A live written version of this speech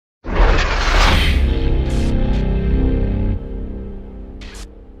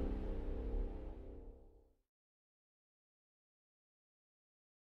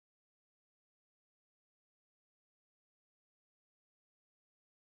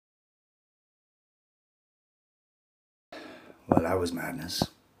Well, that was madness.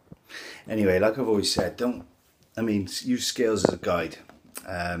 Anyway, like I've always said, use scales as a guide.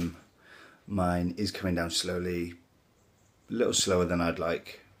 Mine is coming down slowly, a little slower than I'd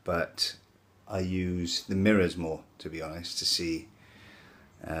like, but I use the mirrors more, to be honest, to see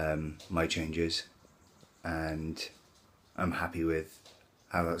my changes, and I'm happy with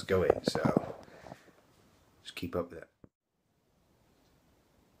how that's going, so just keep up with it.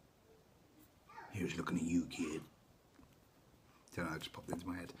 Here's looking at you, kid. Don't know, I just popped into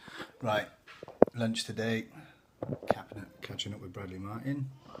my head. Right, lunch today, catching up with Bradley Martin,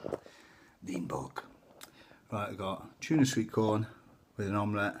 Dean Bulk. Right, I got tuna sweet corn with an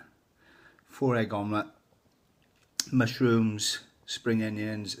omelette, 4-egg omelette, mushrooms, spring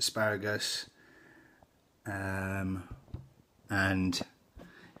onions, asparagus, and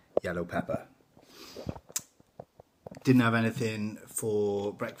yellow pepper. Didn't have anything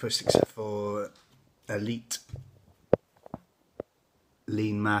for breakfast except for Elite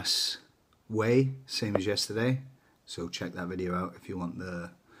lean mass whey, same as yesterday, so check that video out if you want the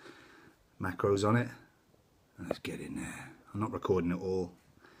macros on it. And let's get in there. I'm not recording it all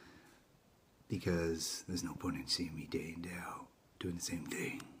because there's no point in seeing me day in day out doing the same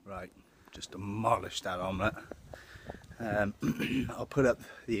thing. Right, just demolished that omelette. I'll put up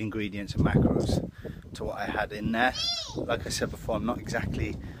the ingredients and macros to what I had in there. Like I said before, I'm not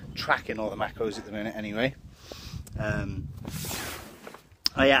exactly tracking all the macros at the minute anyway.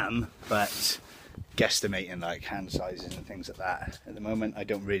 I am, but guesstimating like hand sizes and things like that. At the moment, I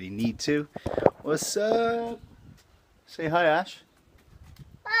don't really need to. What's up? Say hi, Ash.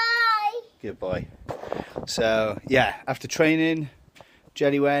 Bye. Good boy. So yeah, after training,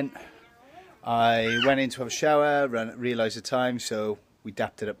 Jelly went. I went in to have a shower, realised the time, so we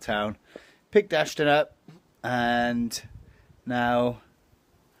dapped it uptown, picked Ashton up, and now,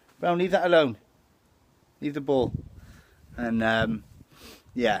 Brown, leave that alone. Leave the ball. And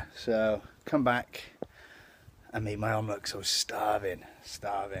yeah, so come back and made my omelette because I was starving.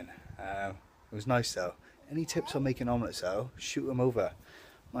 It was nice though. Any tips on making omelettes though? Shoot them over.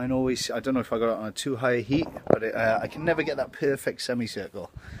 Mine always, I don't know if I got it on a too high heat, but I can never get that perfect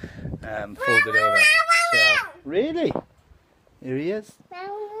semicircle folded over. So, really? Here he is.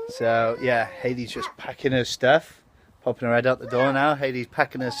 So yeah, Hayley's just packing her stuff, popping her head out the door now. Hayley's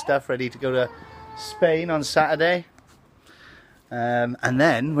packing her stuff, ready to go to Spain on Saturday. And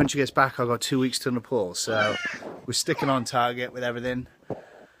then when she gets back, I've got 2 weeks to Nepal, so we're sticking on target with everything.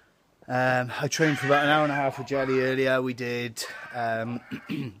 I trained for about an hour and a half with Jelly earlier. We did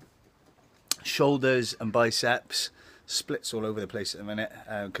shoulders and biceps, splits all over the place at the minute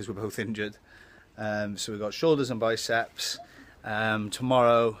because we're both injured. So we've got shoulders and biceps.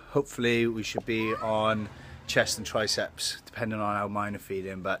 Tomorrow, hopefully, we should be on chest and triceps, depending on how mine are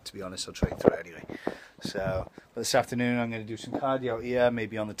feeling, but to be honest, I'll train through it anyway. So, but this afternoon I'm going to do some cardio out here,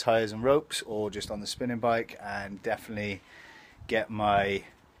 maybe on the tyres and ropes, or just on the spinning bike, and definitely get my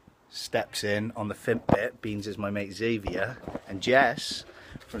steps in on the Fitbit. Beans is my mate Xavier, and Jess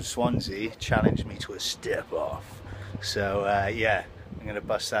from Swansea challenged me to a step off. So yeah, I'm going to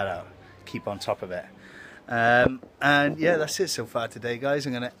bust that out, keep on top of it. And yeah, that's it so far today, guys.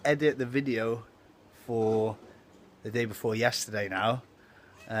 I'm going to edit the video for the day before yesterday now.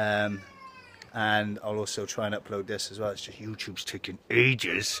 And I'll also try and upload this as well. It's just YouTube's taking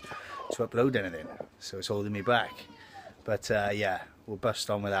ages to upload anything, so it's holding me back. But yeah, we'll bust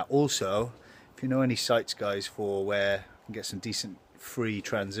on with that. Also, if you know any sites, guys, for where I can get some decent free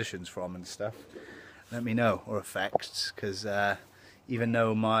transitions from and stuff, let me know, or effects, because even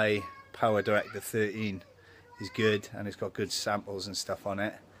though my Power Director 13 is good and it's got good samples and stuff on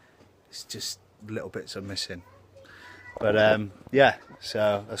it, it's just little bits I'm missing. But yeah,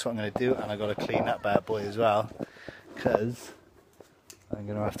 so that's what I'm going to do, and I've got to clean that bad boy as well, because I'm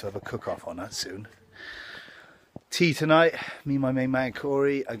going to have a cook-off on that soon. Tea tonight, me and my main man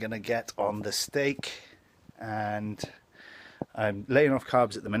Corey are going to get on the steak, and I'm laying off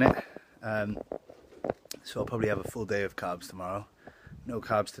carbs at the minute, so I'll probably have a full day of carbs tomorrow. No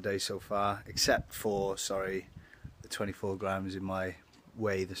carbs today so far, except for, sorry, the 24 grams in my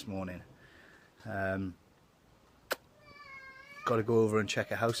whey this morning. Got to go over and check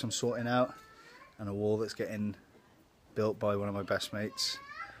a house I'm sorting out, and a wall that's getting built by one of my best mates,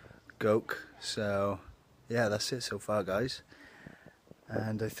 Goke. So yeah, that's it so far, guys.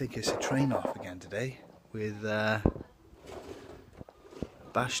 And I think it's a train off again today with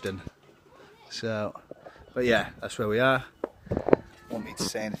Bashton. So, but yeah, that's where we are. Want me to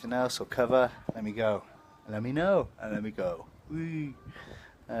say anything else or cover? Let me go. Let me know, and let me go. Woo.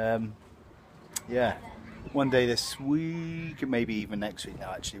 Yeah. One day this week, maybe even next week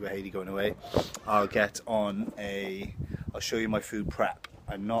now actually, with Hayley going away, I'll get on a I'll show you my food prep.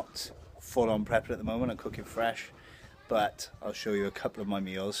 I'm not full on prepping at the moment, I'm cooking fresh, but I'll show you a couple of my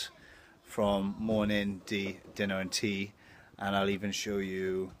meals from morning, dinner and tea, and I'll even show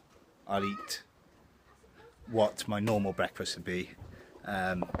you, I'll eat what my normal breakfast would be.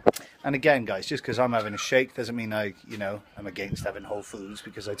 And again guys, just because I'm having a shake doesn't mean I'm against having whole foods,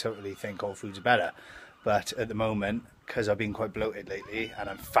 because I totally think whole foods are better. But at the moment, because I've been quite bloated lately and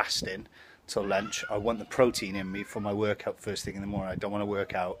I'm fasting till lunch, I want the protein in me for my workout first thing in the morning. I don't want to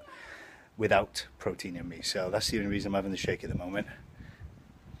work out without protein in me, so that's the only reason I'm having the shake at the moment.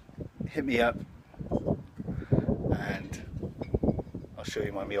 Hit me up and I'll show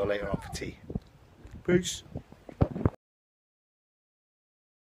you my meal later on for tea. Peace.